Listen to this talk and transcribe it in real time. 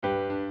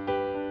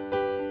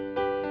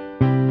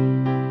Hi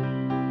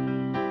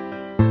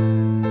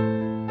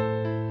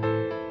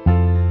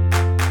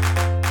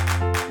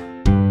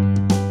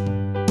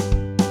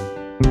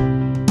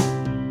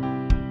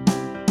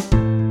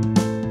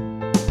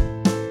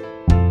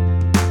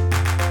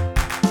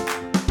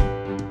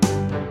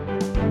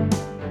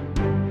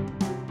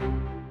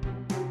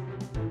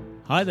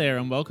there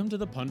and welcome to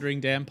the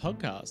Pondering Dan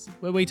podcast,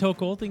 where we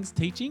talk all things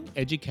teaching,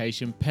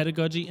 education,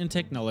 pedagogy and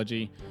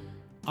technology.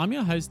 I'm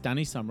your host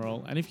Danny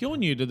Summerall, and if you're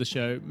new to the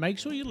show, make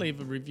sure you leave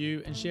a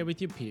review and share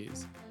with your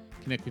peers.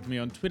 Connect with me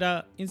on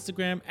Twitter,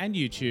 Instagram and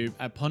YouTube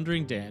at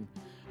Pondering Dan,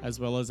 as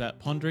well as at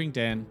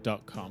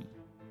ponderingdan.com.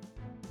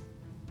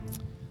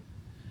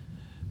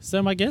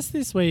 So my guest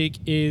this week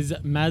is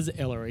Mazz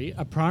Ellery,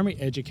 a primary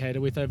educator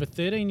with over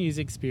 13 years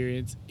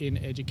experience in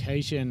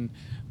education.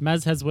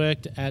 Mazz has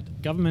worked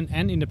at government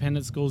and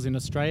independent schools in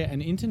Australia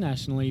and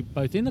internationally,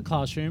 both in the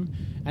classroom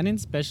and in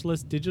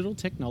specialist digital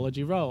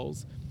technology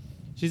roles.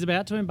 She's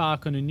about to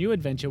embark on a new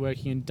adventure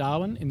working in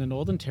Darwin in the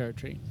Northern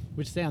Territory,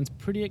 which sounds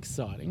pretty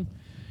exciting.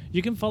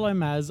 You can follow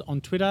Mazz on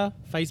Twitter,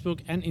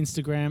 Facebook and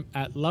Instagram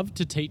at Love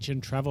to Teach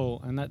and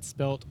Travel, and that's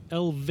spelt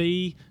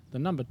LV, the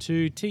number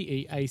 2,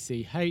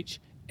 TEACH.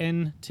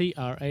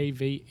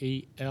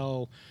 NTRAVEL.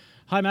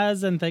 Hi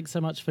Mazz, and thanks so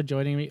much for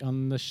joining me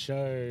on the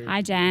show.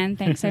 Hi Dan,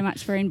 thanks so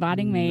much for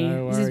inviting me.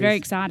 No worries. This is very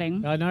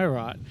exciting. I know,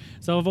 right?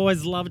 So I've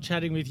always loved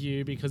chatting with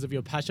you because of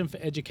your passion for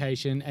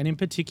education and in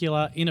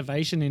particular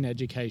innovation in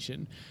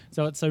education.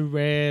 So it's so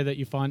rare that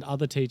you find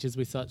other teachers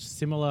with such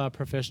similar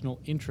professional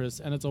interests,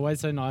 and it's always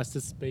so nice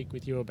to speak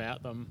with you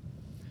about them.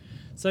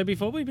 So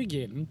before we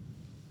begin,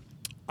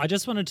 I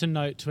just wanted to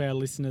note to our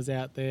listeners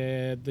out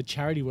there the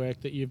charity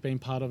work that you've been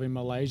part of in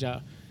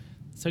Malaysia.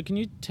 So can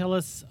you tell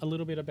us a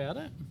little bit about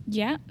it?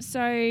 Yeah,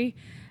 so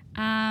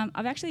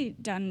I've actually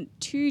done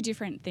two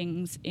different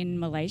things in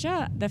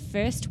Malaysia. The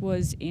first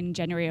was in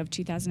January of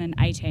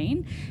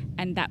 2018,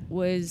 and that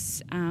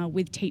was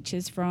with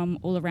teachers from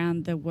all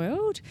around the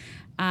world.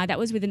 That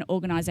was with an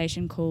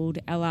organisation called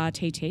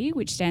LRTT,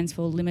 which stands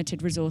for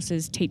Limited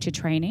Resources Teacher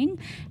Training,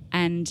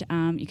 and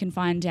you can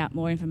find out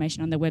more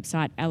information on the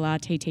website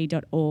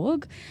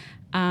lrtt.org.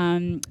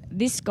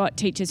 This got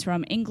teachers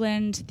from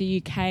England,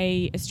 the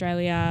UK,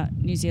 Australia,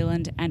 New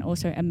Zealand and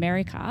also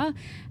America,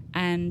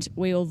 and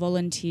we all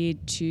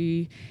volunteered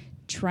to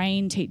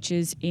train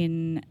teachers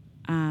in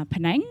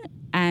Penang,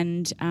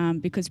 and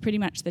because pretty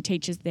much the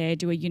teachers there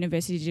do a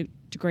university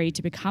degree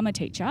to become a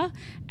teacher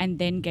and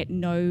then get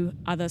no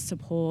other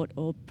support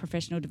or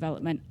professional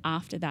development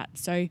after that.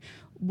 So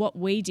what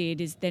we did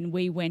is then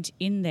we went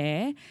in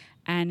there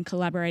and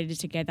collaborated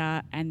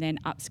together and then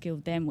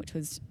upskilled them, which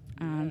was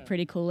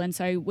pretty cool. And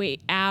so we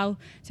paid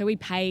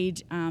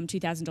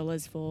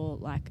 $2,000 for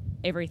like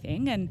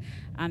everything, and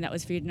that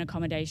was food and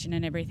accommodation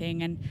and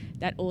everything, and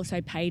that also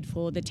paid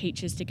for the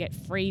teachers to get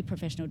free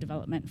professional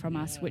development from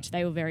us, which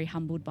they were very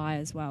humbled by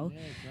as well.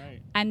 Yeah, great.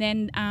 And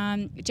then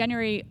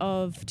January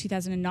of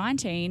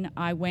 2019,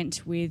 I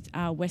went with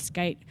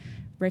Westgate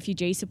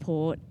Refugee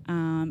Support,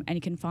 and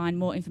you can find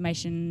more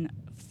information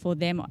for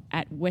them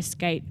at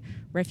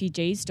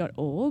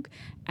westgaterefugees.org,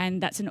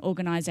 and that's an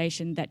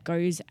organisation that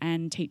goes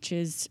and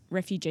teaches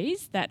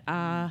refugees that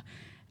are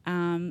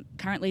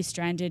currently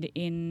stranded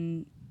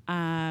in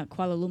Kuala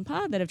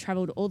Lumpur, that have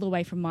travelled all the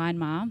way from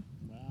Myanmar,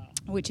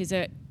 which is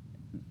a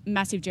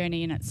massive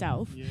journey in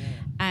itself. Yeah.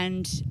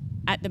 And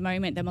at the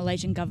moment, the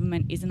Malaysian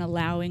government isn't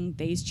allowing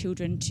these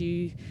children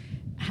to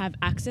have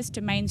access to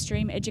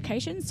mainstream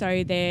education,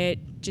 so they're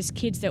just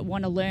kids that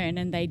want to learn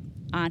and they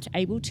aren't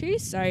able to,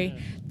 so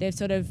they've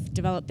sort of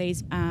developed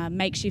these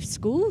makeshift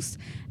schools,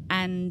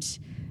 and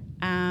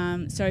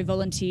so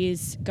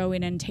volunteers go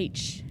in and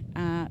teach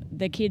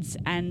the kids.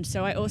 And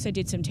so I also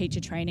did some teacher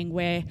training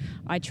where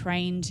I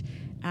trained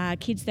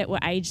kids that were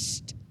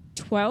aged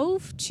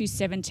 12 to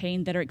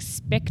 17 that are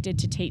expected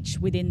to teach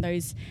within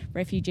those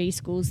refugee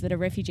schools that are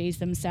refugees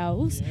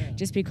themselves,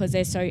 just because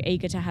they're so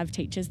eager to have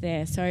teachers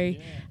there. So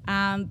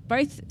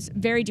both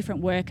very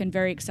different work and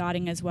very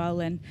exciting as well,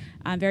 and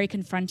very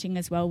confronting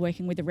as well,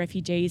 working with the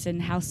refugees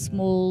and how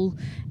small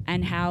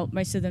and how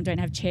most of them don't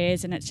have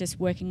chairs and it's just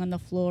working on the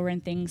floor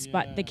and things.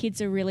 But the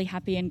kids are really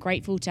happy and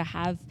grateful to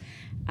have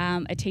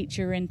a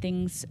teacher and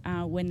things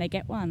when they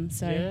get one.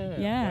 So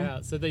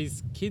Wow. So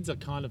these kids are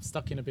kind of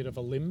stuck in a bit of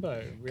a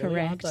limbo, really,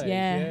 correct. aren't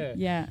they?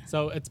 Yeah.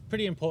 So it's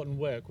pretty important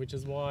work, which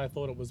is why I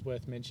thought it was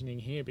worth mentioning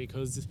here,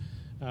 because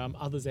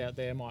others out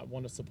there might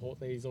want to support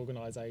these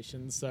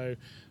organisations. So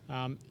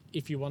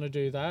if you want to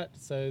do that,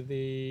 so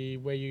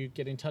where you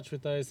get in touch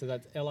with those, so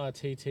that's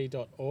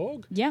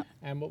lrtt.org. Yep.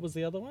 And what was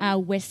the other one?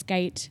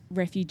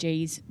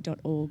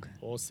 westgaterefugees.org.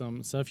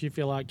 Awesome. So if you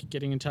feel like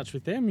getting in touch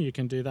with them, you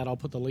can do that. I'll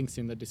put the links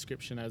in the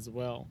description as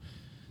well.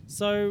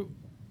 So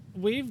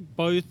we've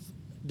both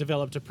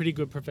developed a pretty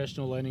good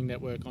professional learning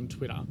network on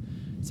Twitter.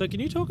 So can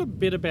you talk a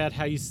bit about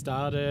how you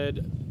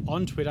started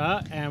on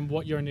Twitter and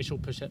what your initial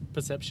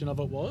perception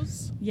of it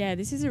was? Yeah,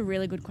 this is a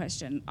really good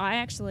question. I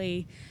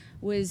actually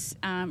was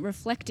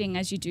reflecting,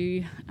 as you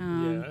do,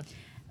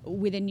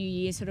 with a new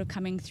year sort of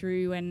coming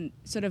through, and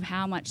sort of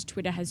how much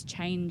Twitter has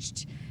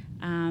changed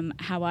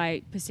how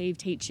I perceive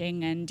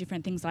teaching and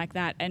different things like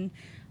that. And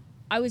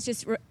I was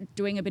just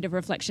doing a bit of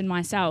reflection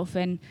myself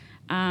and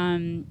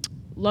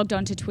logged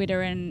onto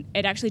Twitter, and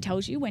it actually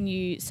tells you when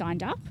you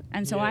signed up.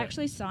 And so I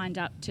actually signed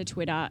up to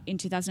Twitter in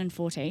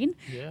 2014.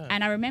 Yeah.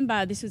 And I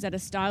remember this was at a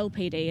style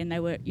PD, and they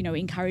were,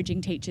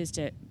 encouraging teachers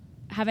to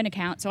have an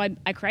account. So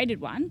I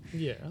created one.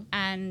 Yeah.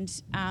 And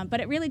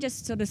but it really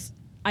just sort of,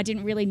 I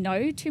didn't really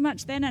know too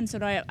much then, and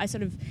I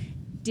sort of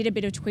did a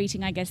bit of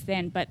tweeting, I guess,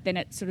 then, but then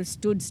it sort of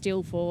stood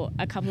still for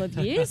a couple of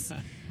years.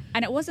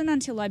 And it wasn't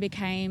until I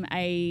became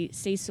a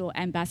Seesaw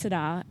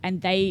ambassador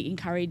and they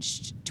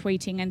encouraged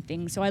tweeting and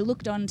things. So I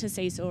looked on to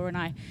Seesaw and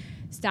I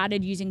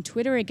started using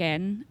Twitter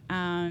again.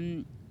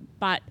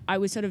 But I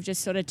was sort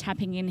of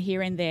tapping in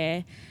here and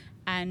there.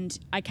 And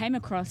I came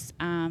across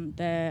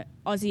the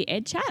Aussie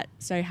Ed chat,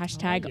 so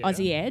hashtag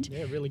Aussie Ed.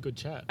 Yeah, really good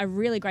chat. A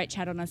really great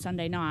chat on a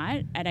Sunday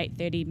night at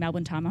 8:30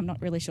 Melbourne time. I'm not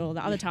really sure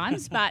the other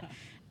times. But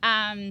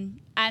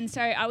and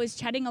so I was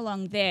chatting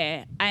along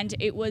there, and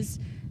it was...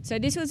 So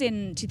this was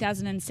in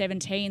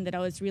 2017 that I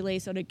was really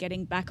sort of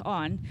getting back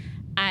on,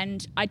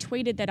 and I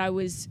tweeted that I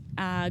was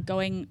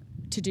going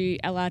to do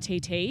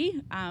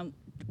LRTT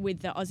with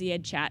the Aussie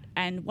Ed chat,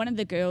 and one of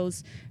the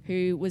girls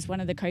who was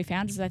one of the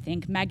co-founders, I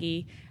think,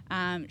 Maggie,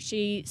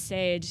 she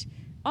said,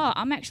 "Oh,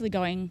 I'm actually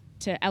going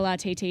to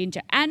LRTT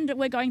and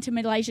we're going to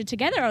Malaysia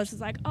together." I was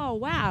just like, "Oh,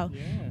 wow."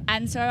 Yeah.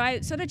 And so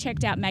I sort of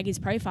checked out Maggie's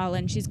profile,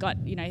 and she's got,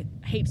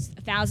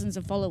 thousands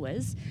of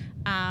followers.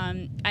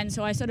 And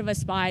so I sort of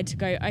aspired to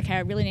go, okay, I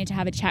really need to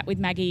have a chat with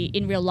Maggie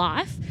in real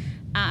life,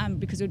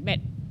 because we'd met,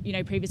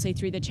 previously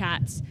through the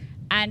chats.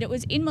 And it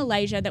was in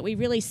Malaysia that we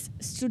really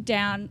stood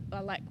down,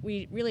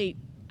 we really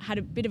had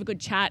a bit of a good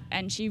chat,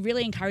 and she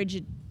really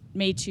encouraged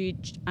me to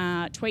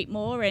tweet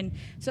more and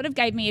sort of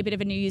gave me a bit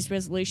of a New Year's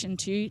resolution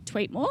to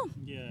tweet more.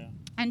 Yeah.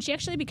 And she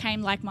actually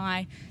became like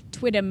my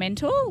Twitter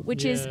mentor,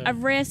 which is a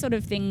rare sort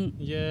of thing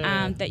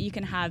that you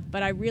can have.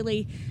 But I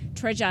really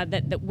treasure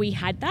that we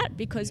had that,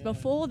 because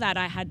before that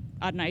I had,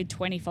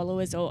 20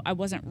 followers, or I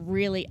wasn't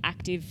really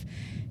active,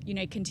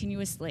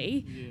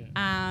 continuously.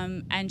 Yeah.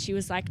 And she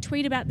was like,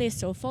 tweet about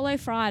this or follow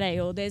Friday,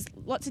 or there's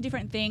lots of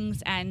different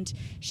things. And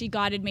she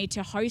guided me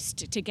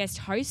to guest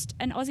host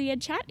an Aussie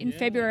Ed chat in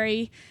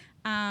February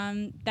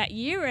that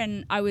year.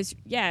 And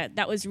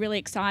that was really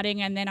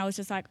exciting. And then I was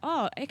just like,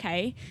 oh,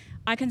 okay,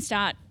 I can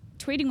start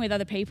tweeting with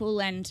other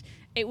people. And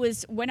it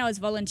was when I was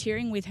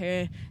volunteering with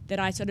her that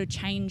I sort of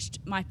changed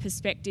my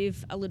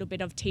perspective a little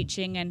bit of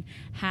teaching, and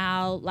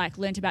how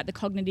learnt about the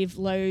cognitive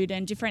load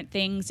and different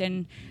things.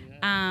 And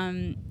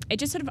it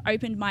just sort of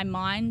opened my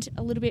mind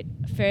a little bit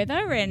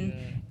further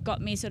and got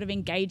me sort of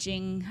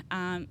engaging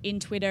in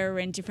Twitter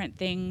and different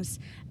things.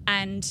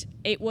 And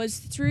it was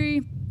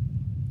through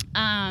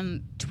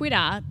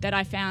Twitter that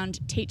I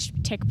found Teach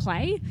Tech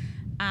Play.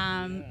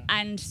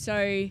 And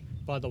so...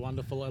 By the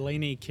wonderful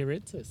Ellery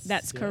Kiritzis.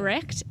 That's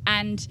correct.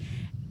 And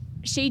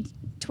she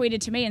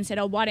tweeted to me and said,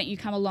 "Oh, why don't you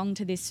come along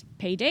to this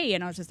PD?"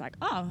 And I was just like,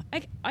 "Oh,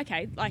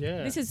 okay."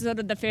 This is sort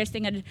of the first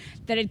thing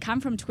that had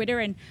come from Twitter.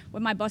 And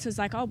when my boss was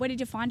like, "Oh, where did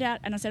you find out?"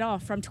 And I said, "Oh,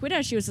 from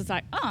Twitter." She was just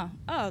like, "Oh,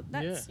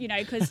 that's,"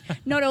 because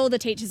not all the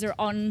teachers are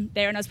on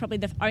there. And I was probably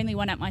the only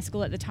one at my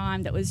school at the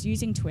time that was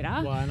using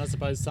Twitter. Well, and I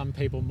suppose some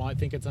people might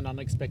think it's an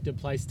unexpected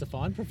place to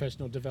find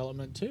professional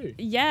development too.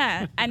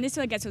 Yeah. And this,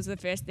 I guess, was the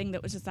first thing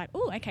that was just like,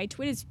 oh, okay,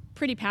 Twitter's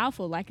pretty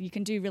powerful. You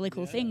can do really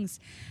cool things.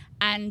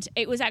 And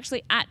it was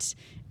actually at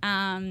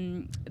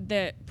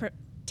the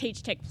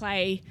Teach Tech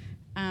Play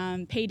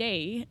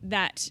PD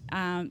that,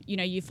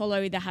 you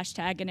follow the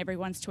hashtag and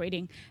everyone's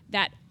tweeting,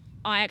 that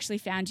I actually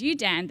found you,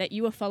 Dan, that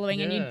you were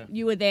following and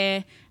you were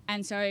there.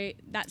 And so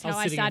that's how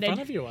I started. I was sitting in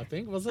front of you, I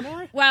think, wasn't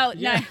I? Well,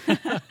 no.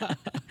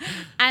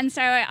 And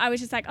so I was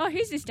just like, oh,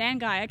 who's this Dan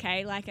guy?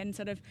 Okay, and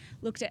sort of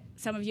looked at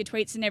some of your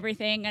tweets and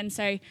everything. And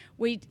so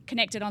we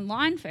connected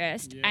online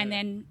first. Yeah. And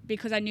then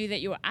because I knew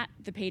that you were at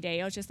the PD,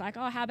 I was just like,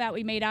 oh, how about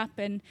we meet up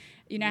and,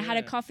 had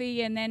a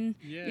coffee and then,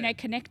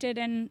 connected.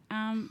 And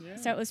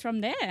so it was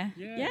from there.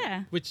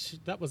 Yeah.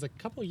 Which, that was a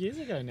couple of years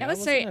ago now, that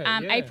was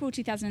April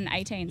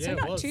 2018. Yeah, so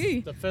not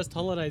too. The first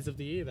holidays of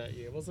the year that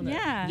year, wasn't it?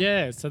 Yeah.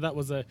 Yeah, so that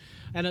was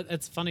and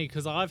it's funny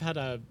because I've had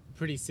a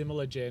pretty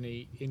similar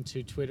journey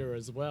into Twitter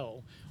as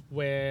well,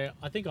 where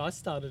I think I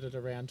started it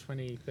around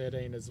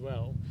 2013 as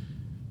well,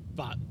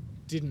 but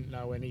didn't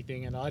know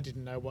anything and I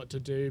didn't know what to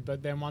do.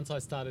 But then once I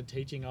started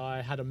teaching,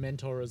 I had a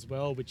mentor as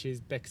well, which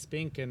is Beck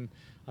Spink, and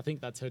I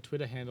think that's her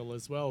Twitter handle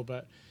as well.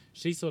 But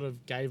she sort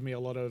of gave me a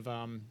lot of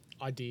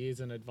ideas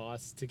and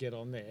advice to get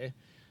on there.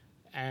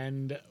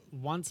 And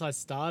once I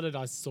started,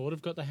 I sort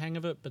of got the hang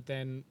of it, but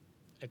then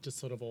it just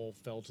sort of all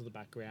fell to the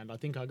background. I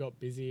think I got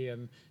busy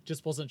and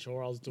just wasn't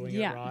sure I was doing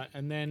it right.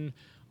 And then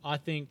I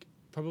think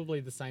probably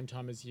the same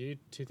time as you,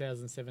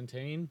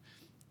 2017,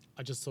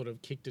 I just sort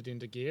of kicked it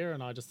into gear,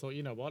 and I just thought,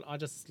 you know what, I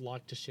just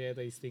like to share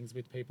these things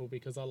with people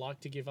because I like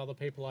to give other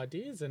people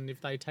ideas, and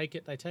if they take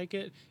it, they take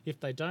it. If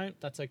they don't,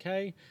 that's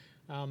okay.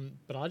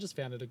 But I just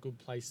found it a good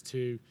place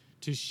to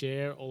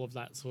share all of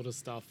that sort of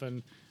stuff.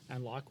 And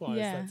And likewise,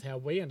 that's how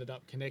we ended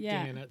up connecting,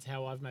 and that's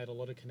how I've made a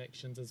lot of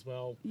connections as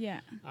well.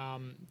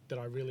 That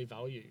I really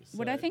value. So.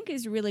 What I think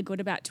is really good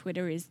about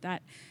Twitter is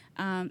that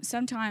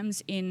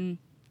sometimes in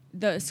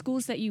the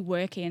schools that you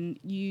work in,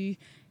 you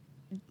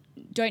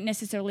don't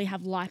necessarily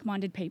have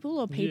like-minded people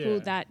or people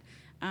that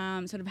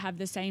sort of have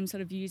the same sort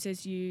of views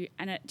as you,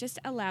 and it just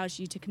allows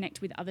you to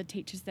connect with other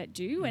teachers that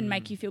do and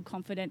make you feel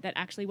confident that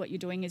actually what you're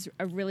doing is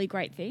a really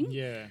great thing.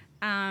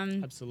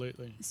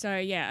 Absolutely. So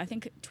I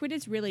think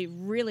Twitter's really,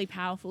 really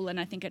powerful, and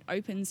I think it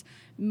opens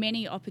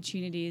many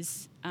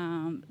opportunities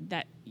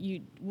that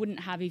you wouldn't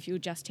have if you were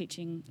just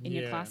teaching in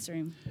your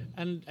classroom.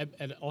 And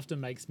it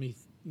often makes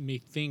me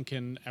think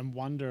and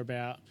wonder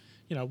about,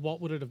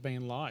 what would it have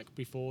been like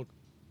before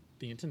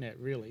the internet,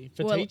 really,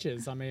 for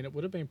teachers. I mean, it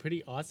would have been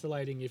pretty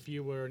isolating if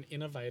you were an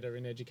innovator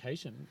in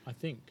education, I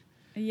think.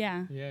 I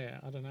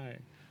don't know,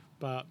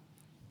 but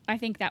I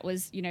think that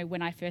was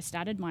when I first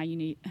started my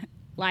uni,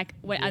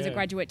 as a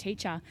graduate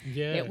teacher,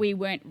 that we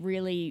weren't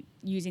really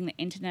using the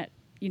internet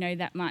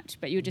that much,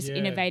 but you were just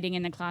innovating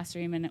in the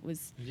classroom, and it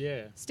was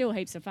still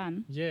heaps of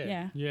fun.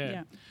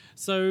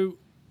 So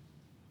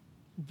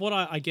what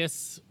I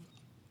guess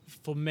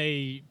for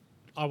me,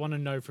 I want to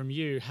know from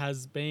you,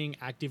 has being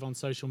active on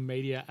social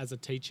media as a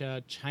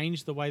teacher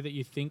changed the way that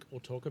you think or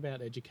talk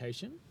about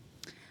education?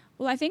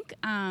 Well, I think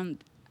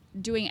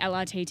doing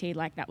LRTT,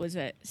 that was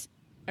a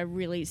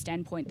really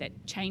standpoint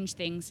that changed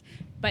things.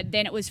 But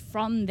then it was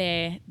from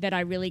there that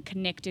I really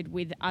connected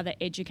with other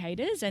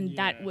educators, and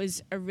that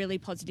was a really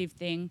positive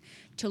thing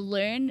to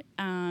learn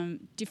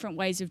different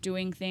ways of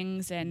doing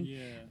things. And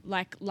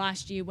like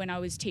last year when I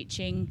was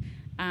teaching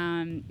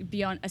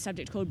beyond a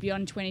subject called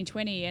Beyond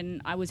 2020,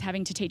 and I was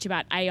having to teach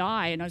about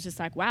AI, and I was just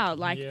like, wow,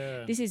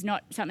 this is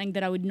not something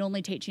that I would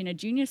normally teach in a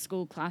junior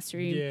school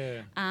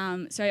classroom.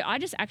 So I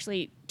just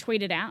actually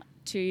tweeted out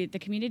to the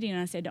community and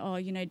I said,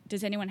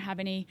 does anyone have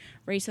any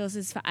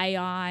resources for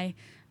AI?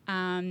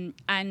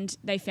 And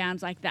they found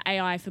the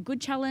AI for Good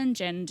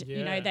challenge, and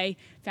they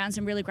found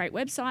some really great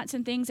websites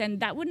and things, and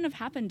that wouldn't have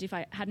happened if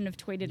I hadn't have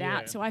tweeted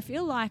out. So I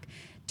feel like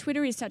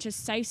Twitter is such a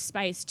safe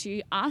space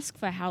to ask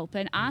for help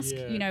and ask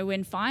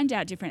and find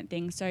out different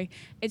things. So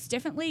it's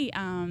definitely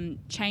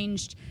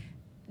changed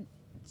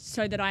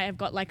so that I have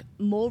got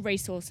more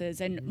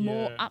resources and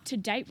more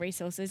up-to-date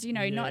resources.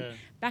 Not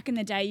back in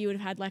the day you would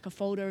have had a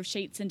folder of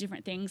sheets and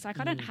different things. I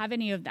don't have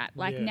any of that.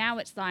 Now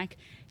it's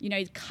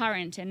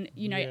current, and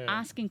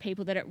asking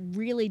people that are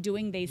really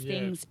doing these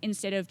things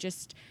instead of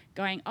just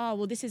going, oh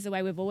well, this is the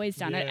way we've always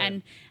done it.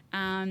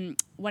 And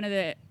one of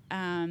the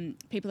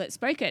people that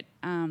spoke at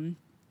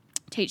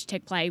Teach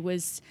Tech Play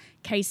was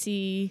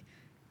Casey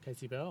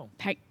Bell.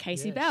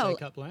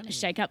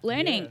 Shake Up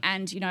Learning.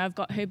 And I've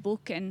got her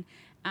book, and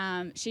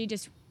she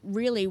just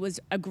really was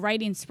a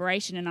great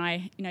inspiration, and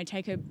I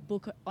take her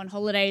book on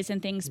holidays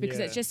and things because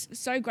it's just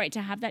so great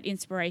to have that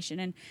inspiration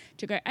and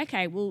to go,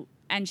 okay, well,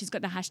 and she's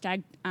got the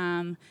hashtag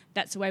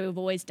that's the way we've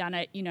always done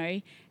it.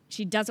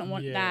 She doesn't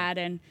want that,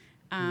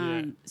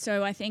 and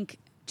so I think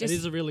just, it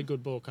is a really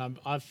good book.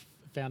 I've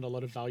found a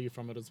lot of value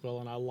from it as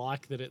well, and I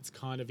like that it's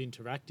kind of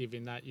interactive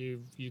in that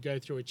you go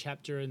through a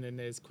chapter and then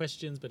there's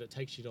questions, but it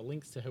takes you to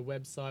links to her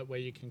website where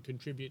you can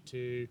contribute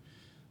to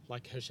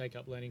her Shake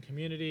Up Learning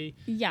community.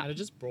 And it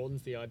just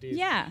broadens the ideas.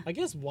 I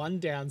guess one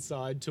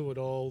downside to it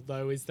all,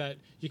 though, is that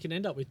you can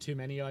end up with too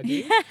many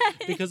ideas.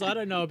 Because I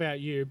don't know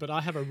about you, but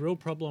I have a real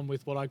problem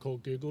with what I call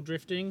Google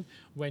drifting,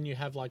 when you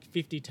have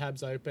 50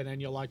 tabs open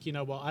and you're like, I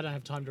don't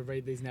have time to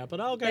read these now, but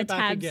I'll go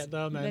back and get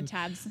them. And, the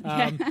tabs.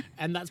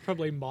 And that's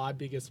probably my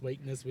biggest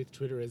weakness with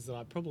Twitter, is that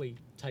I probably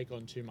take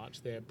on too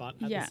much there. But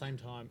at the same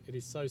time, it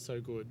is so, so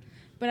good.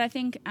 But I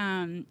think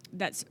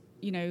that's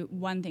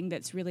one thing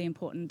that's really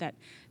important, that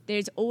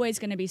there's always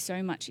going to be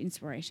so much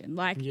inspiration.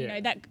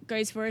 That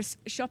goes for us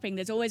shopping.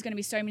 There's always going to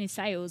be so many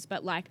sales,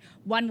 but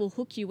one will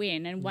hook you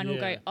in, and one will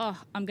go, oh,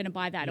 I'm going to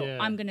buy that, or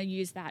I'm going to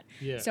use that.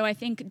 So I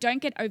think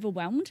don't get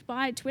overwhelmed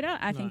by Twitter,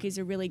 I think is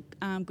a really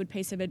good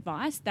piece of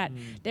advice, that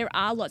there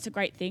are lots of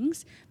great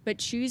things, but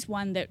choose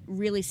one that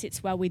really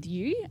sits well with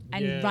you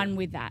and run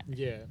with that.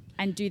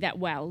 And do that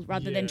well,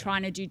 rather than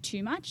trying to do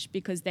too much,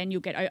 because then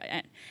you'll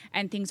get,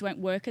 and things won't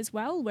work as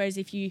well. Whereas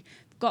if you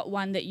got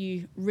one that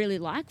you really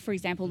like, for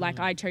example,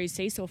 I chose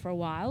Seesaw for a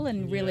while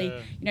and really,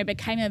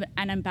 became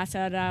an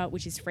ambassador,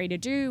 which is free to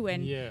do,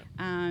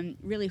 and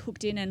really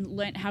hooked in and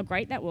learnt how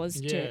great that was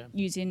to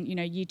use in,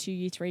 year 2,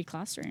 year 3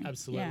 classroom.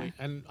 Absolutely.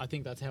 And I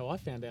think that's how I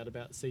found out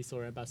about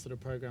Seesaw Ambassador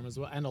Program as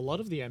well, and a lot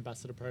of the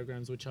ambassador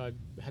programs, which I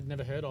had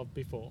never heard of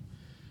before.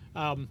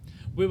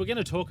 We were going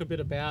to talk a bit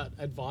about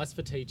advice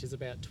for teachers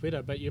about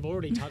Twitter, but you've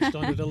already touched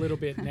on it a little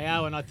bit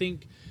now. And I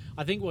think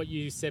what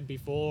you said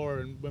before,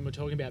 and when we're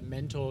talking about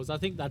mentors, I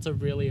think that's a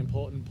really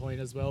important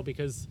point as well,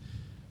 because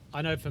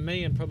I know for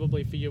me, and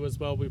probably for you as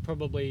well, we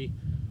probably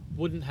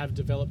wouldn't have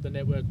developed the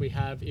network we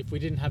have if we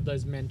didn't have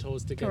those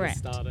mentors to get us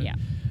started.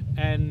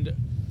 And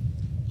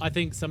I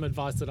think some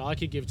advice that I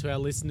could give to our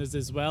listeners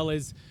as well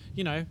is,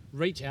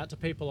 reach out to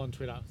people on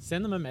Twitter.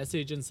 Send them a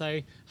message and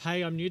say,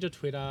 hey, I'm new to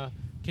Twitter.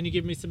 Can you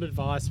give me some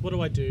advice? What do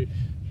I do?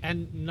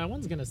 And no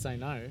one's going to say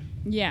no.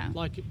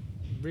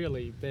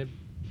 really,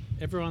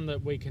 everyone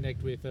that we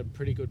connect with are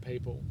pretty good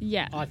people.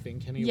 Yeah. I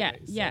think, anyway. Yeah,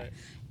 So. yeah.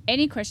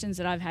 Any questions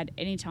that I've had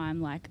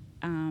anytime, like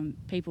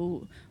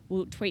people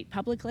will tweet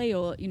publicly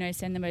or,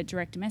 send them a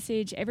direct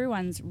message.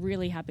 Everyone's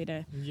really happy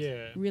to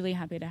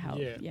help.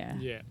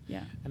 Yeah.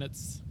 And it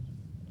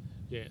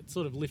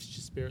sort of lifts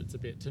your spirits a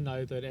bit to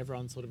know that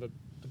everyone's sort of a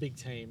big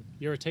team.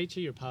 You're a teacher,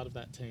 you're part of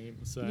that team.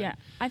 So yeah,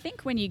 I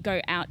think when you go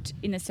out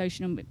in the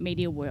social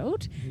media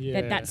world,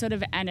 that's sort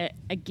of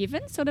a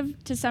given, sort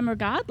of to some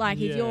regard. Like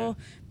if you're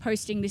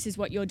posting this is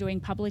what you're doing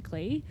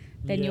publicly,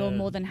 then you're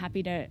more than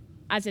happy to,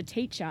 as a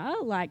teacher,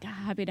 like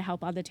happy to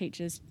help other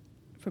teachers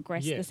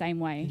progress the same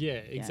way. Yeah,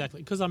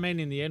 exactly. Because I mean,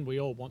 in the end, we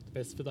all want the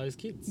best for those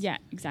kids. Yeah,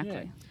 exactly.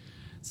 Yeah.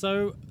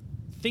 So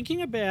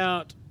thinking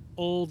about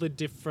all the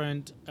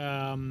different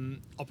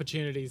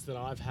opportunities that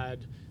I've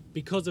had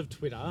because of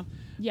Twitter,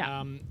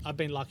 I've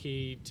been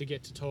lucky to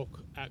get to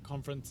talk at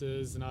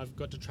conferences, and I've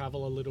got to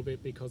travel a little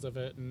bit because of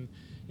it, and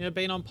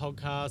been on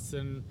podcasts,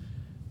 and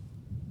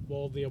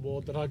the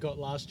award that I got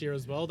last year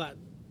as well, that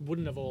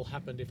wouldn't have all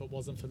happened if it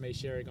wasn't for me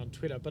sharing on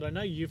Twitter. But I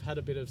know you've had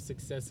a bit of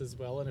success as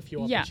well and a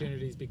few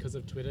opportunities because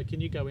of Twitter. Can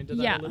you go into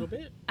that a little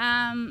bit?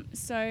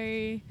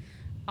 So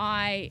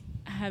I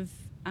have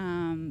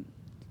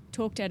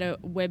talked at a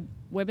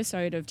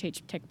webisode of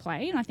Teach Tech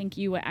Play, and I think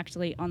you were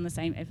actually on the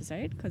same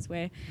episode because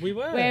we're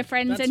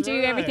friends and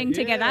do everything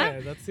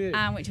together. That's it.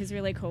 Which is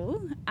really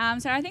cool.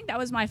 So I think that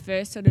was my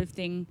first sort of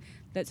thing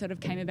that sort of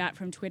came about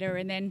from Twitter,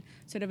 and then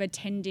sort of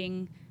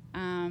attending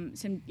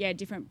some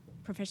different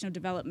professional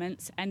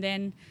developments, and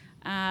then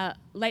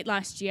late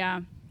last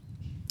year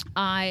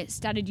I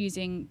started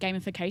using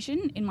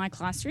gamification in my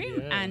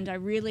classroom, and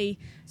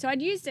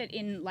I'd used it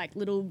in like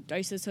little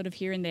doses sort of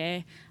here and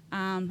there,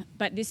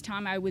 but this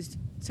time I was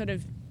sort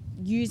of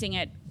using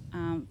it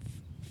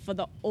for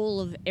all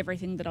of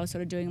everything that I was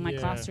sort of doing in my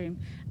classroom.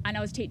 And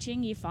I was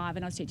teaching Year 5,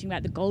 and I was teaching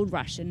about the gold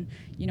rush, and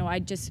I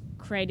just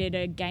created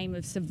a game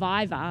of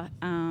Survivor,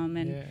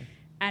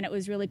 and it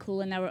was really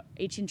cool, and they were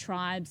each in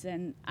tribes,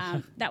 and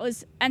so I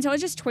was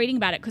just tweeting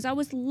about it because I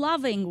was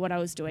loving what I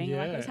was doing.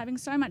 Like I was having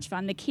so much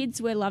fun. The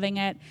kids were loving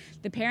it.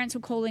 The parents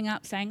were calling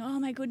up saying, "Oh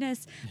my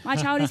goodness, my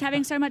child is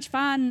having so much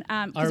fun."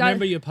 I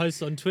remember your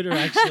post on Twitter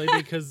actually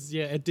because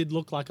it did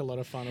look like a lot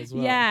of fun as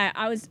well. Yeah,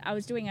 I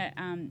was doing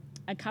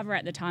a cover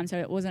at the time, so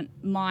it wasn't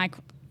my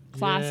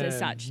class as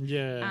such.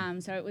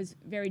 So it was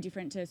very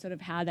different to sort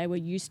of how they were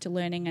used to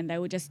learning, and they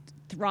were just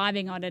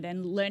thriving on it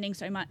and learning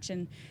so much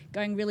and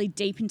going really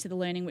deep into the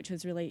learning, which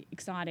was really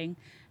exciting.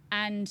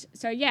 And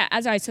so,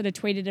 as I sort of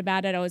tweeted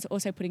about it, I was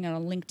also putting it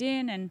on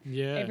LinkedIn and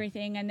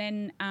everything. And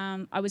then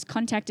I was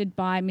contacted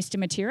by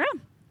Mr. Matera,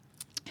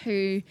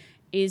 who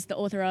is the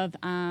author of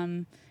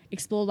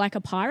Explore Like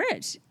a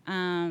Pirate,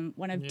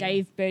 one of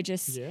Dave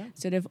Burgess'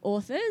 sort of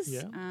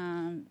authors.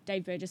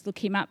 Dave Burgess,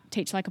 look him up,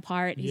 Teach Like a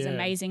Pirate. He's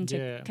amazing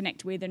to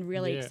connect with and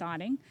really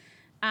exciting.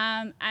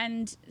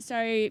 And so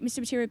Mr.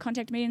 Matera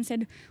contacted me and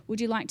said, would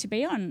you like to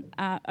be on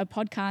a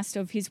podcast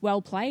of his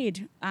Well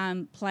Played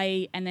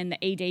play, and then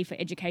the ED for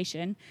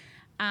education?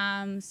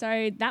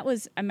 So that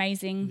was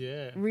amazing,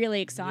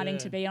 really exciting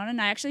to be on.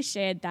 And I actually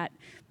shared that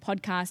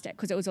podcast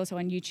because it was also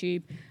on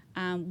YouTube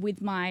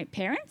with my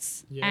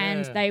parents,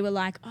 and they were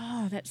like,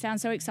 oh, that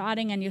sounds so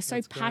exciting, and you're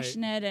so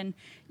passionate. And,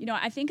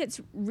 I think it's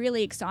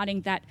really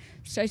exciting that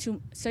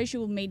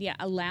social media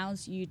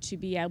allows you to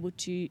be able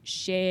to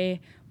share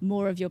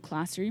more of your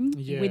classroom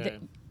with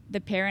the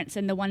parents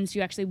and the ones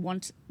you actually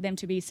want them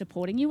to be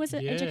supporting you as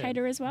an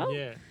educator as well.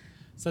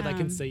 So they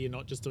can see you're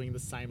not just doing the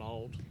same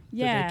old.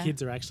 That their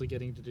kids are actually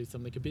getting to do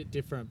something a bit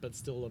different, but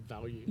still of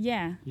value.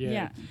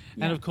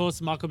 And of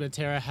course, Michael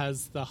Matera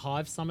has the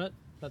Hive Summit.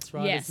 That's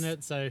right, isn't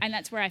it? So, and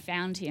that's where I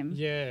found him.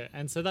 Yeah,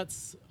 and so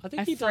I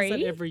think he does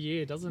that every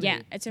year, doesn't he? Yeah,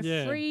 it's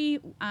a free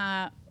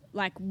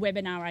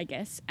webinar, I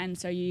guess. And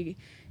so you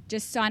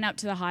just sign up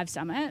to the Hive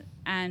Summit,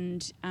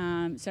 and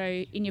so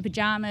in your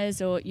pajamas,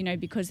 or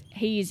because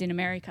he is in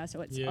America,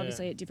 so it's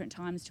obviously at different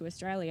times to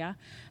Australia,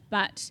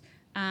 but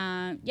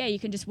you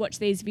can just watch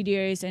these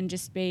videos and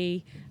just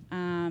be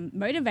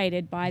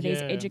motivated by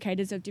these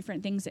educators of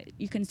different things that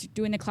you can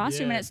do in the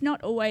classroom. And it's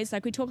not always,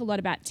 like, we talk a lot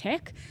about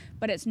tech,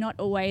 but it's not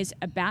always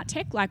about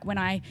tech. Like when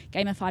I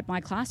gamified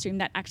my classroom,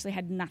 that actually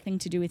had nothing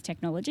to do with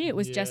technology. It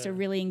was just a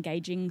really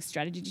engaging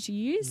strategy to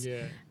use.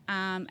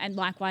 And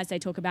likewise, they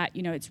talk about,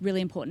 it's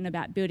really important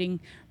about building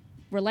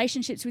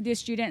relationships with your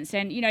students,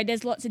 and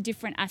there's lots of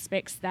different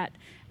aspects that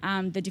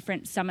the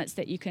different summits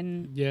that you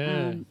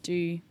can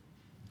do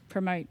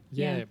promote.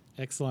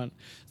 Excellent.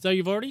 So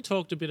you've already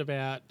talked a bit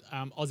about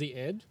Aussie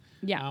Ed,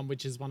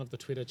 which is one of the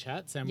Twitter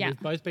chats, and we've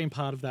both been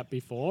part of that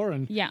before,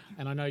 and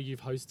I know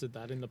you've hosted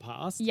that in the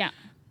past.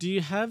 Do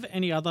you have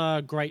any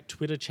other great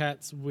Twitter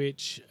chats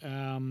which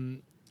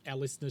our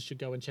listeners should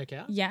go and check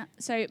out?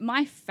 So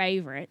my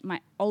favourite, my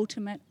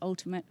ultimate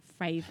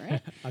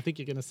favourite I think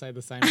you're going to say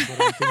the same as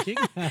what I'm thinking.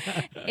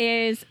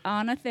 is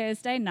on a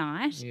Thursday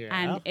night,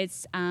 and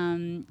it's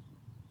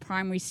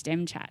primary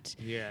STEM chat.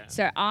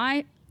 So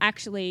I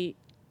actually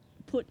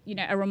put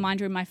a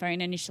reminder in my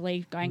phone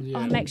initially going,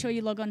 make sure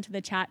you log on to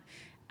the chat,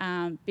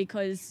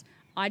 because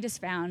I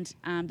just found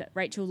that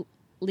Rachel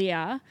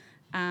Lear,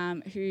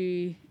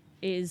 who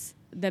is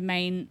the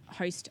main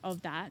host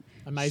of that.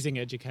 Amazing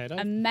educator.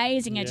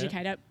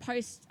 Educator,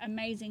 posts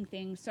amazing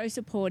things, so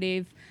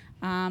supportive.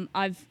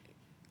 I've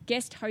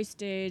guest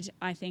hosted,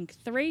 I think,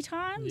 3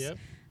 times. Yep.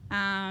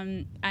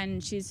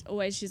 And she's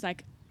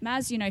like,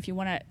 Mazz, if you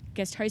want to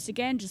guest host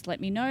again, just let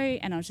me know.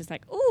 And I was just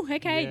like, oh,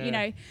 okay,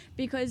 Yeah.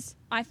 Because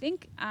I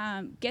think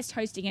guest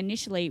hosting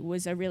initially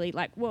was a really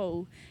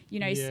whoa,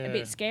 a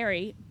bit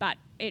scary, but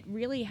it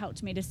really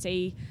helped me to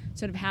see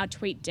sort of how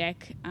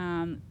TweetDeck,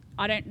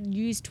 I don't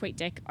use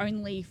TweetDeck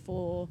only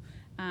for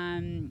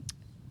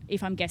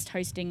if I'm guest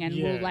hosting, and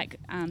we'll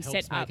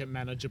set up, make it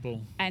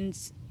manageable and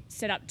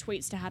set up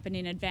tweets to happen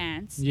in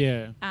advance.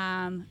 Yeah.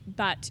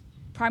 But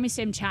Primary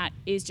STEM Chat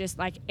is just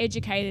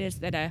educators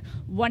that are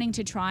wanting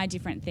to try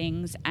different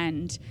things,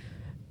 and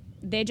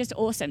they're just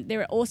awesome.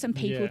 They're awesome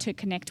people to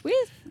connect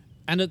with.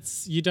 And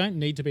you don't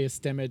need to be a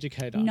STEM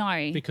educator.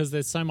 No. Because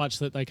there's so much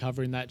that they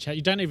cover in that chat.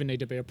 You don't even need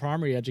to be a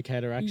primary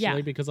educator,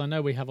 actually, because I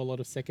know we have a lot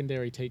of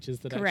secondary teachers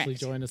that actually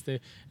join us there.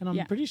 And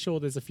I'm pretty sure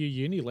there's a few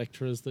uni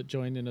lecturers that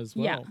join in as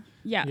well.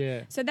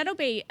 Yeah. So that'll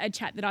be a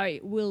chat that I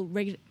will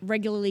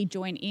regularly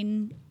join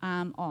in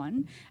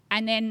on.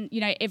 And then,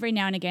 every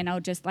now and again,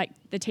 I'll just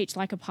the Teach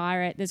Like a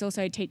Pirate. There's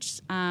also Teach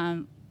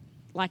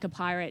Like a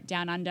Pirate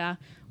Down Under,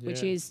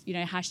 which is,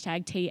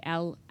 hashtag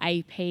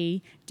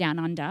TLAP Down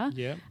Under.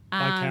 Yeah,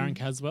 by Karen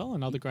Caswell,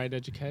 another great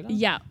educator.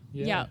 Yeah.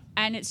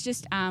 And it's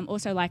just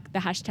also the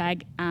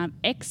hashtag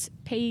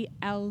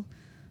XPLAP,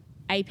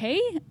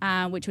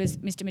 which was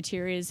Mr.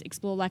 Materials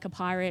Explore Like a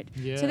Pirate.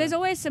 Yeah. So there's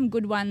always some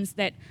good ones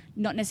that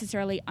not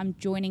necessarily I'm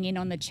joining in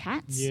on the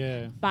chats,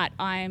 but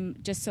I'm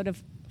just sort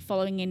of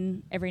following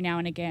in every now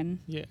and again.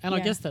 Yeah, and I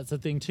guess that's the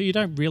thing too. You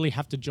don't really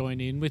have to join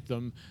in with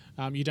them.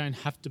 You don't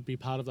have to be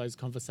part of those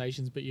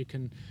conversations, but you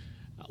can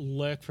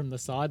lurk from the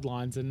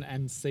sidelines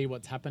and see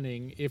what's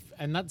happening.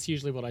 And that's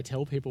usually what I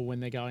tell people when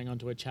they're going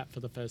onto a chat for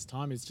the first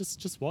time is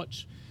just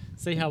watch,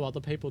 see how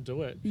other people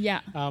do it. Yeah.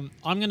 I'm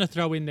going to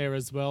throw in there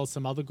as well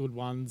some other good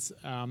ones.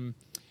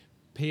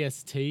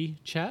 PST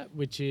chat,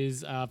 which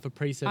is for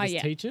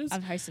pre-service teachers.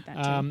 I've hosted that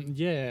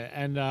too.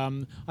 And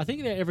I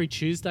think they're every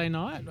Tuesday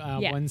night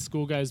when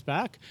school goes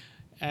back.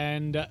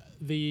 And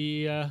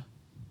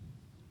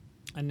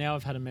and now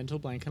I've had a mental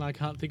blank and I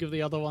can't think of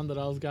the other one that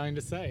I was going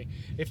to say.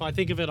 If I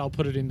think of it, I'll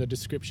put it in the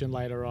description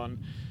later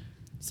on.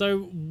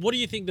 So what do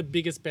you think the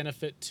biggest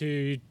benefit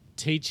to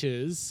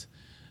teachers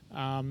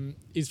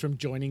is from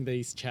joining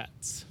these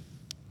chats?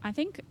 I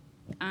think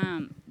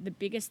the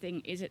biggest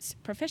thing is it's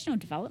professional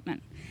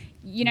development.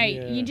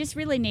 You just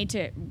really need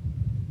to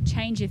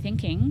change your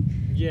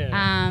thinking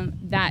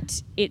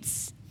that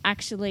it's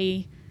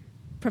actually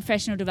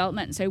professional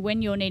development. So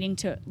when you're needing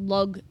to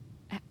log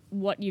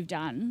what you've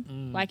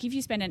done, if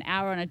you spend an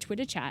hour on a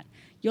Twitter chat,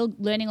 you're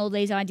learning all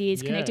these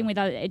ideas, connecting with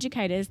other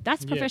educators.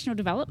 That's professional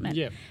development.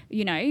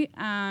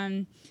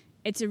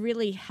 It's a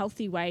really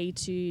healthy way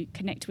to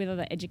connect with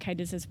other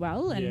educators as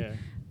well.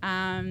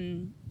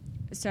 And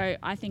so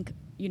I think,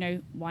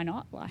 why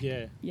not?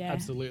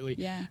 Absolutely.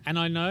 Yeah. And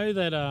I know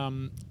that,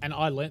 and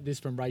I learnt this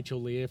from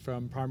Rachel Lear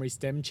from Primary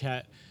STEM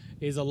Chat,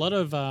 is a lot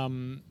of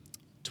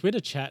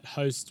Twitter chat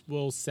hosts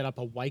will set up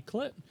a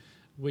wakelet,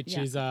 which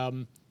is,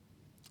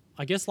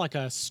 I guess, like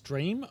a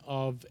stream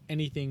of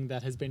anything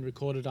that has been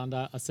recorded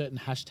under a certain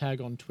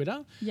hashtag on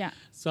Twitter. Yeah.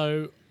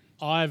 So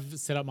I've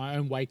set up my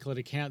own wakelet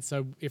account.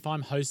 So if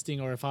I'm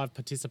hosting or if I've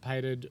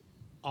participated,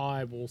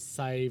 I will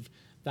save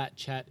that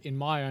chat in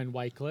my own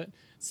wakelet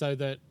so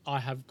that I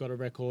have got a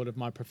record of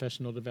my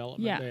professional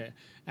development there.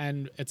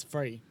 And it's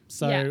free.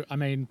 So, I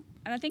mean...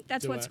 And I think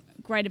that's what's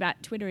great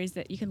about Twitter is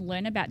that you can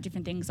learn about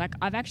different things.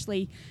 I've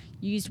actually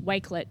used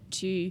Wakelet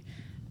to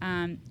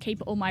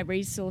keep all my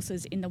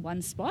resources in the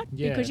one spot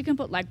because you can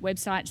put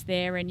websites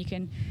there and you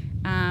can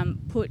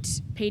put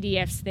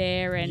PDFs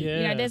there and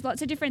there's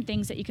lots of different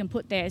things that you can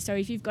put there. So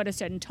if you've got a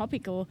certain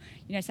topic or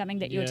something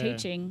that you're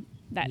teaching,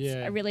 that's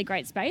a really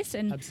great space.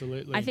 And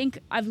absolutely. I think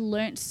I've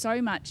learnt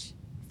so much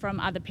from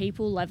other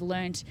people. I've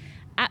learnt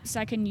apps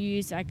I can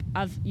use.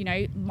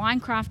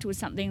 Minecraft was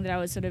something that I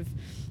was sort of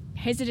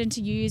hesitant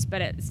to use,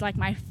 but it's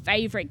my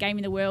favorite game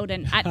in the world,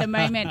 and at the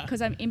moment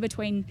because I'm in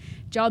between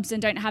jobs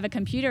and don't have a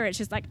computer, it's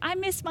just I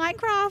miss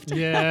Minecraft.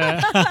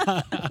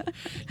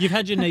 You've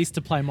had your niece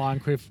to play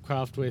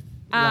Minecraft with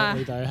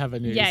lately though,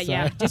 haven't you?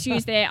 Just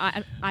use their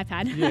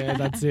iPad.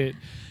 That's it.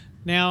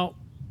 Now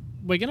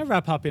we're going to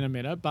wrap up in a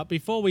minute, but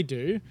before we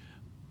do,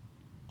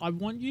 I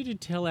want you to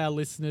tell our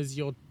listeners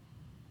your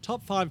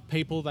top 5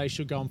 people they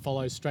should go and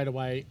follow straight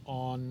away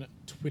on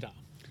Twitter.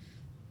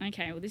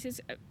 Okay, well this is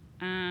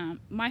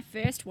my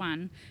first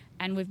one,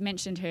 and we've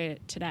mentioned her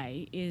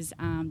today, is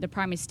the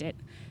Primary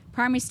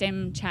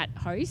STEM Chat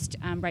host,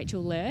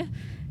 Rachel Lear.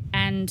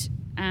 And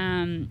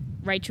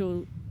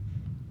Rachel,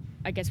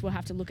 I guess we'll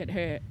have to look at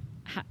her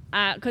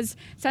because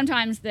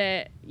sometimes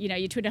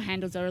your Twitter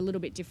handles are a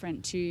little bit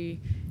different to...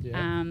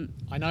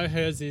 I know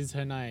hers is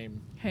her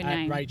name.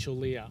 Rachel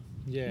Lear.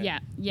 Yeah.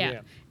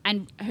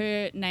 And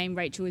her name,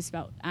 Rachel, is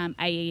spelled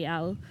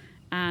AEL.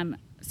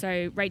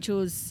 So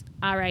Rachel's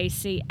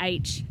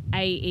RACHAEL.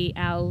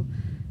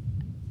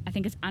 I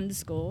think it's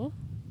underscore.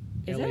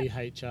 Is it?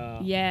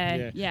 LEHR.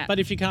 Yeah. But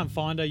if you can't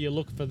find her, you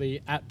look for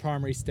the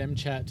 @Primary STEM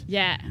Chat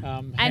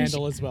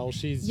handle as well.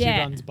 She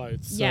runs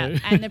both. So. Yeah,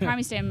 and the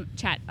Primary STEM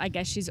Chat, I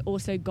guess she's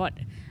also got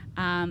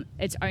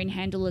its own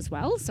handle as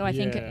well. So I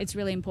think it's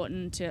really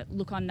important to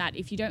look on that.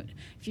 If you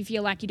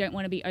feel like you don't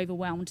want to be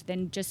overwhelmed,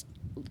 then just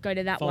go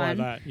to that Follow one.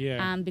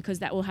 that, because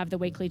that will have the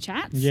weekly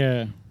chats.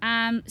 Yeah.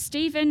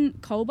 Stephen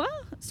Kolber,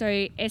 so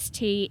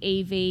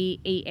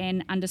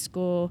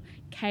STEVEN_KOLBER.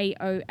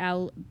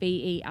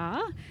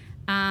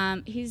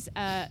 He's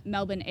a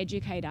Melbourne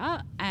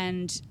educator,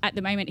 and at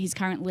the moment he's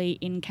currently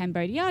in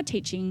Cambodia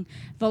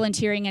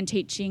volunteering and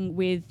teaching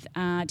with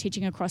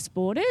teaching across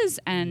borders,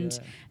 and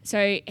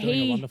so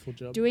doing a wonderful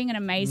job. Doing an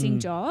amazing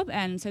job,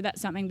 and so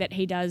that's something that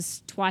he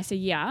does twice a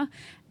year.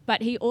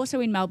 But he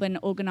also in Melbourne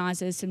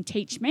organises some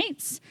teach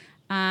meets.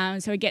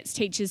 So he gets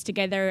teachers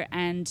together,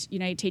 and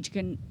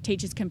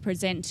teachers can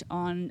present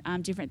on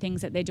different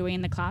things that they're doing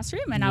in the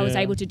classroom. And I was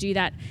able to do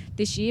that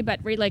this year,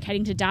 but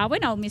relocating to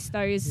Darwin, I'll miss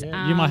those.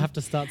 Yeah, you might have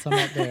to start some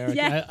up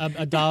there,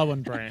 a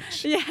Darwin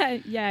branch.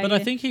 Yeah. I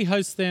think he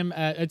hosts them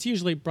it's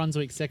usually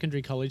Brunswick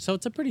Secondary College, so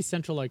it's a pretty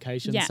central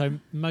location. Yeah. So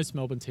most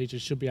Melbourne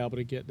teachers should be able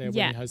to get there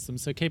when he hosts them.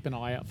 So keep an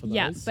eye out for those.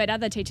 Yeah, but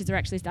other teachers are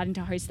actually starting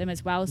to host them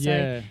as well.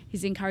 So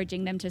he's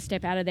encouraging them to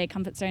step out of their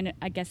comfort zone,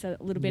 I guess, a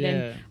little bit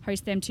and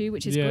host them too,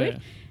 which is good.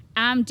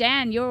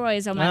 Dan, you're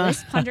always on my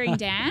list, Pondering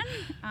Dan.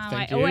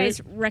 I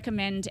always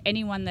recommend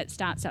anyone that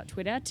starts up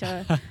Twitter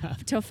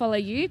to follow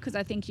you, because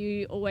I think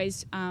you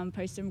always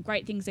post some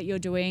great things that you're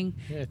doing,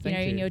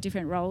 in your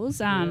different roles.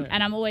 And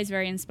I'm always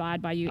very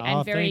inspired by you,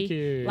 and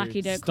very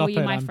lucky to call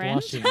you my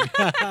friend.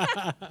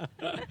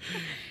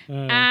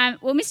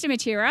 Well, Mr.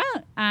 Matera,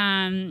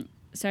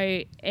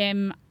 so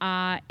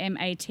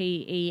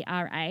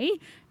MRMATERA,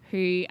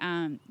 who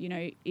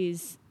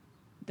is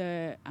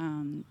the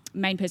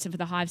main person for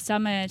the Hive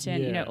Summit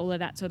and all of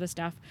that sort of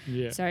stuff.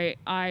 So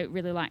I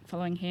really like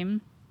following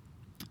him,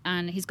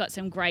 and he's got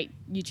some great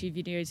YouTube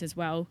videos as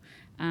well,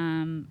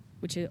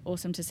 which are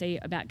awesome to see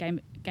about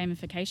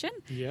gamification.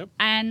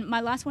 And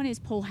my last one is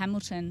Paul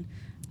Hamilton.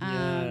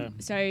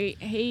 So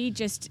he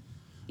just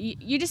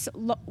you just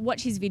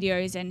watch his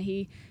videos, and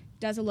he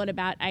does a lot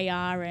about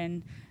AR,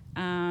 and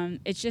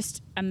it's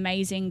just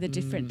amazing the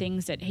different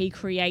things that he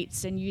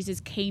creates and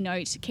uses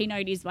Keynote.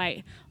 Keynote is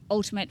my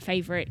ultimate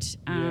favourite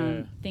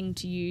thing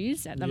to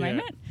use at the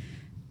moment.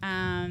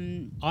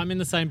 I'm in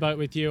the same boat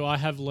with you. I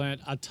have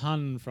learnt a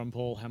ton from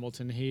Paul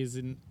Hamilton. He is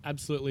an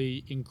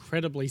absolutely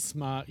incredibly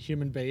smart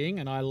human being,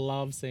 and I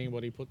love seeing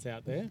what he puts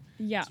out there.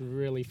 It's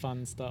really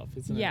fun stuff,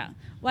 isn't it? Yeah.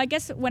 Well, I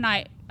guess when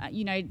I,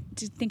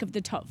 to think of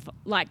the top,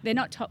 they're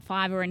not top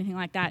 5 or anything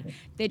like that.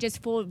 They're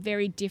just 4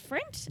 very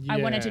different. I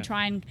wanted to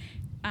try and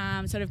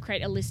sort of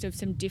create a list of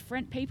some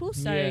different people.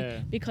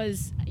 So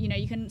because,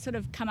 you can sort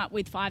of come up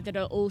with 5 that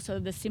are all sort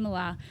of the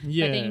similar, but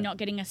then you're not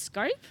getting a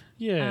scope.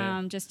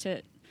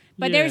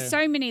 But there are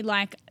so many,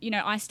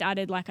 I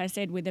started, like I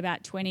said, with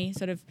about 20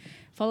 sort of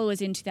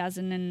followers in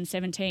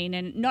 2017,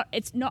 and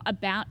it's not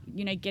about,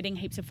 getting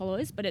heaps of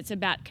followers, but it's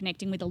about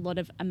connecting with a lot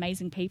of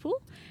amazing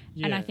people.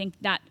 And I think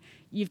that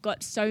you've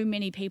got so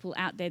many people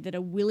out there that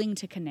are willing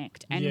to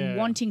connect and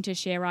wanting to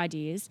share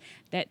ideas,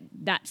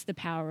 that's the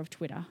power of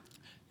Twitter.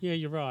 Yeah,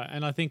 you're right.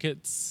 And I think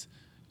it's,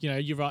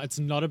 you're right. It's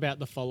not about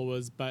the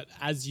followers, but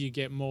as you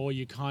get more,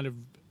 you kind of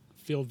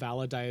feel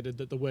validated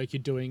that the work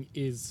you're doing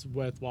is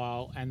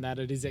worthwhile and that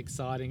it is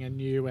exciting and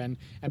new and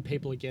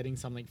people are getting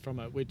something from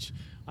it, which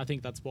I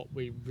think that's what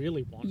we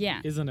really want,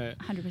 isn't it?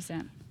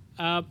 100%.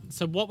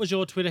 So what was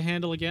your Twitter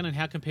handle again, and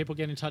how can people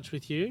get in touch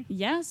with you?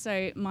 Yeah,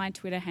 so my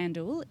Twitter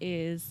handle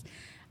is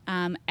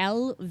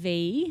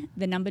LV,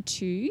 the number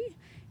 2,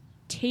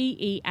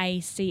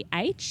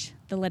 TEACH,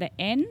 the letter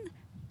N,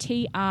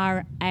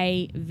 TRAVEL.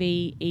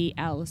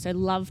 So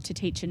love to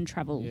teach and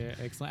travel. Yeah,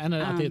 excellent. And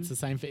I think it's the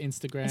same for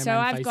Instagram so and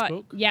I've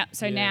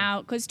Facebook. Now,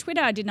 because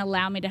Twitter didn't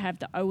allow me to have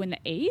the O and the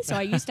E, so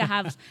I used to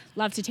have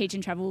love to teach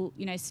and travel,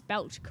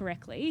 spelt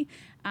correctly.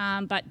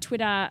 But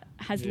Twitter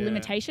has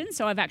limitations,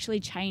 so I've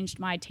actually changed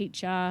my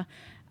teacher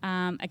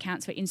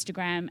accounts for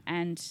Instagram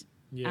and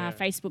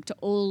Facebook to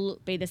all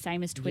be the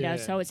same as Twitter,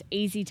 so it's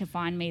easy to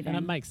find me then.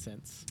 And it makes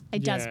sense.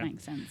 It does make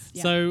sense.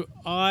 Yeah. So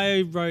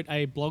I wrote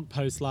a blog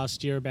post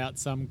last year about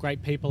some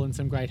great people and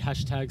some great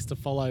hashtags to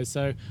follow.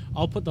 So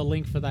I'll put the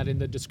link for that in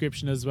the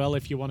description as well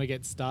if you want to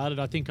get started.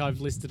 I think I've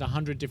listed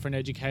 100 different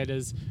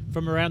educators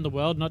from around the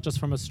world, not just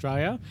from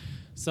Australia.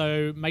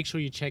 So make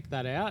sure you check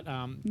that out.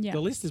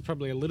 The list is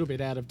probably a little bit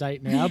out of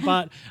date now,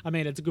 but I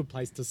mean, it's a good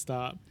place to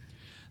start.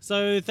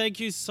 So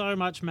thank you so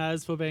much,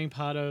 Mazz, for being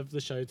part of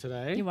the show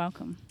today. You're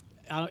welcome.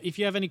 If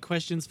you have any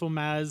questions for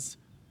Mazz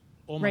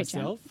or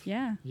myself,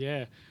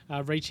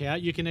 reach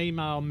out. You can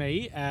email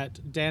me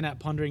at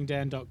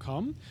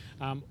dan@ponderingdan.com,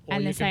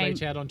 or you can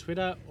reach out on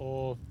Twitter,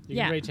 or you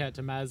can reach out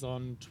to Mazz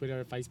on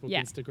Twitter, Facebook,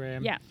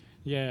 Instagram.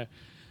 Yeah.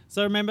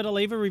 So remember to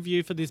leave a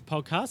review for this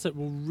podcast. It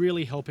will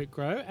really help it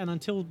grow. And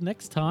until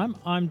next time,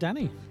 I'm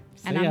Danny.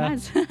 And I'm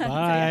Mazz.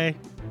 Bye.